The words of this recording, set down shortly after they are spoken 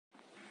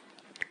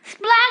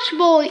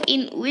Splashboy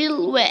in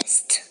Wild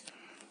West.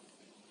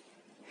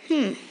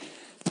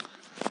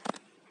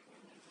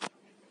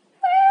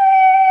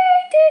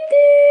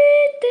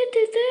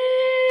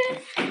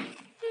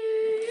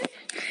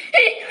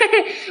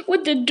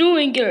 What they're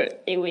doing here?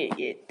 It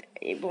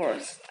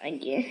was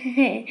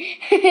again.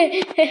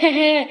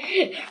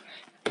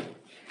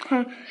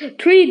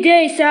 3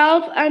 days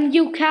out and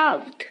you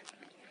count.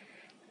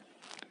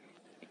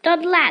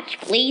 Don't latch,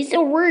 please.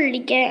 A word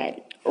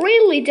again.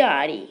 Really,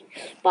 Daddy?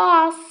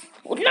 Boss,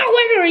 no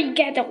wonder you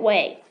get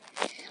away.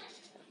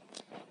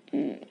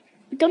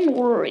 Don't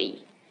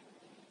worry.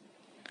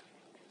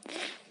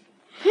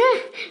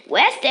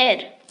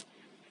 Wasted.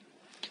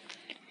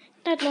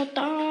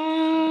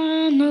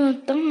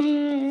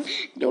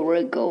 You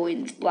were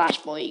going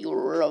Splashboy, you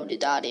wrote the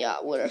Daddy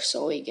out where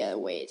so he get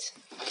away.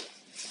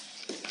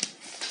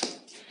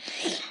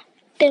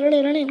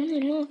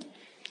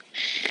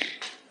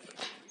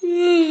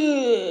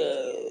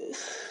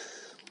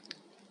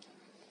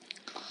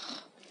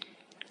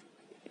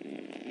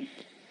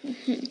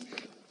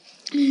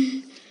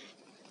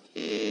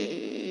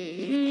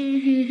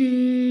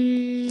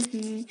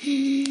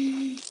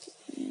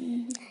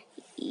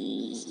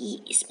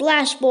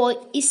 Splashboy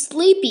is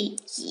sleepy.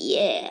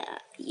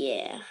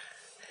 Yeah.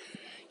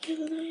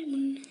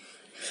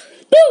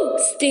 Boo,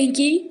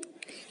 Stinky.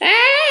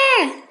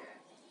 Ah!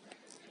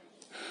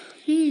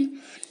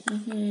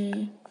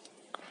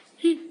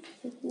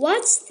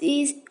 What's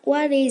this?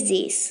 What is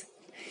this?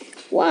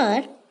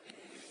 What?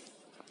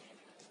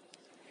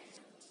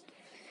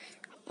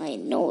 I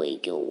know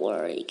it can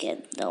work. I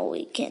can know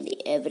it candy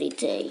every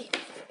day.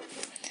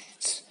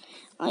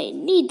 I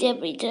need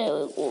every day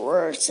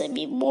words and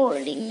be more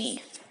than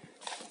me.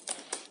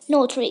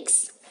 No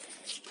tricks.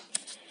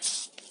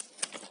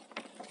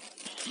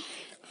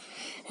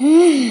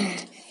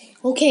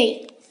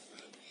 Okay.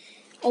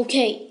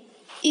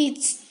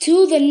 It's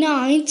to the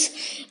night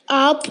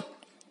up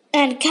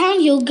and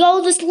can you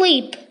go to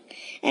sleep?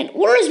 And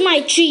where's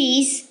my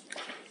cheese?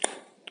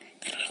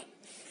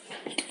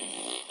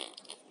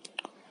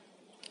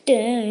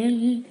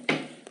 Dun.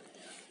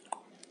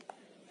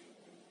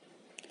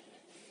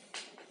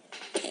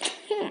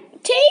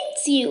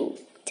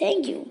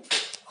 Thank you.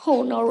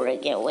 Oh no, I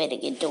can't wait to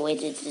get to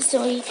it.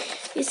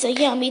 It's a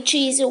yummy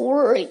cheese to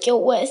work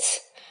with.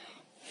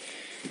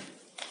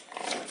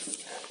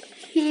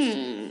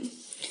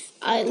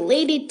 I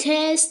lady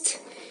test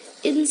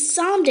in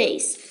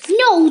Sundays.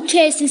 No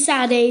test in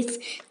Saturdays.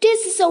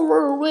 This is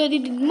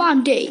already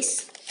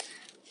Mondays.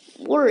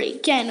 Worry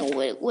can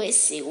we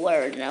see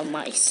where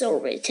my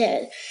survey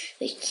test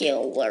the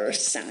kill were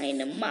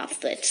sign and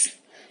methods.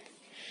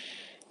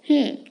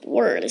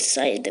 Word is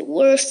the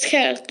worst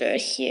character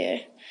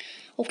here.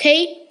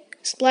 Okay?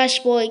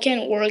 Splashboy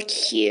can work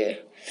here.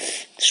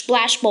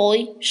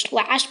 Splashboy.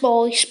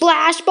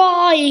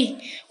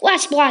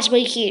 What's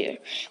Splashboy here?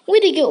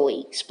 Where you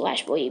going?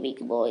 Splashboy, big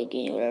boy,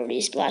 can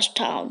already Splash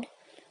Town.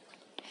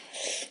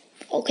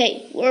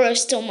 Okay, where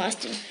is still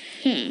master?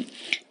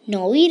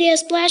 No idea,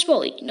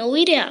 Splashboy. No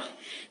idea.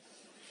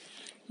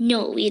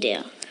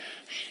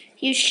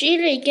 You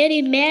should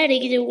getting mad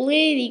at the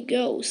way it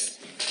goes.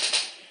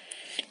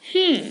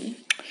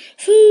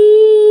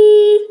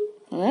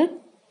 Huh?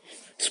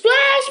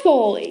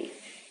 Splashboy!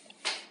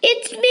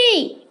 It's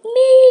me!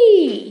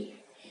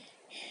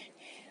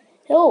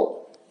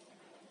 Oh,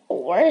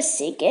 where's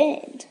he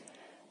again?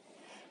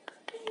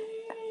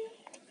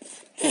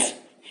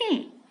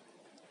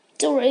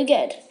 Very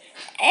good.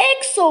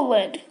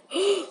 Excellent!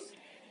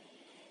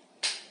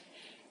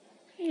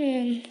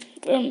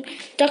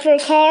 Dr.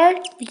 Carr?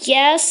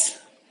 Yes.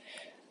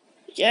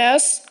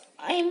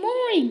 I'm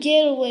only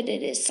good with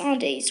it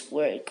Sundays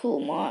were cool,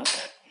 Mark.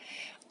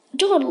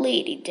 Don't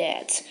lady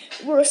that.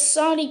 We're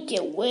Sonic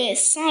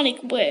West.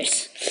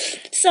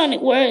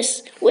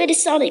 Where the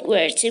Sonic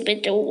words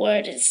even the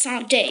word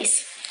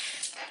Sundays.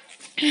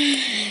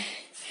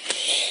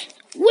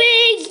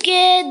 We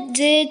get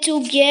it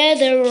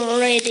together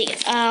already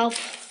up.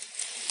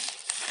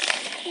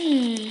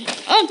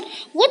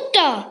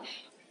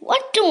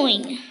 What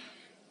doing?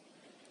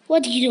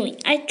 What are you doing?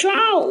 I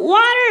draw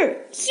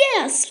water.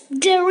 Yes,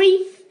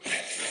 Derry.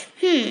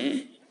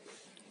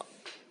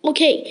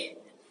 Okay.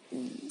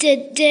 The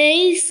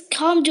days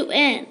come to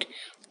end.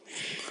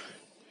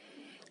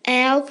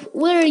 Alp,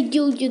 where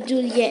you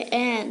do the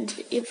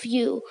end? If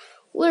you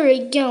were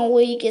again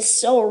we get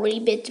sorry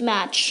bit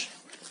match.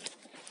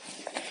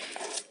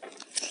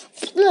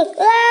 Look,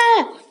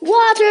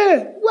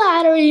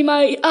 water in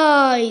my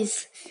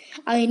eyes.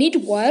 I need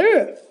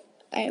water.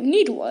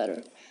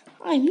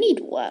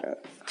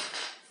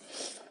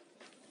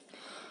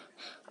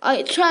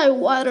 I try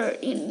water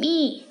in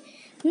me.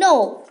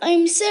 No,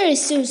 I'm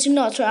serious to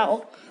not try.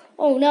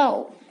 Oh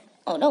no.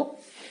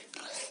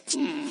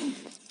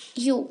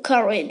 You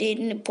current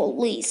in the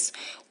police.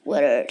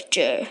 Where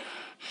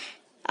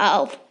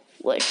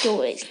we're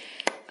doing.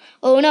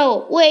 Oh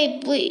no,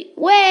 wait.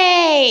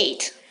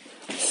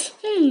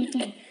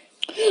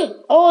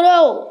 Oh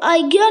no,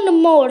 I got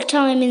more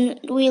time in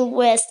Wild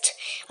West.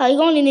 I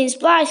only need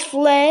splash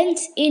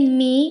friends in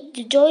me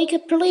to joy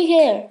complete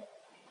here.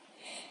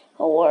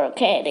 Or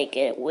can I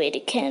get away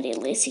the candy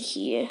Lizzie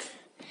here?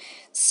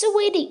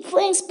 Sweetie,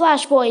 thanks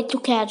Splashboy to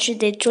catch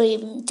the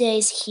 3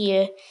 days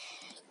here.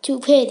 To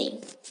pity.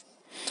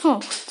 Oh,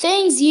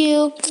 thanks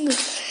you.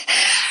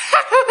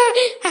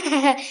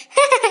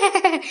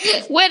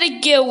 Where to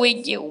go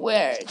with your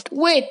word?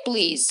 Wait,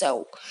 please.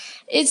 So,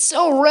 it's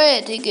so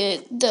red.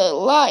 The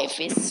life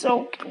is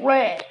so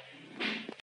red.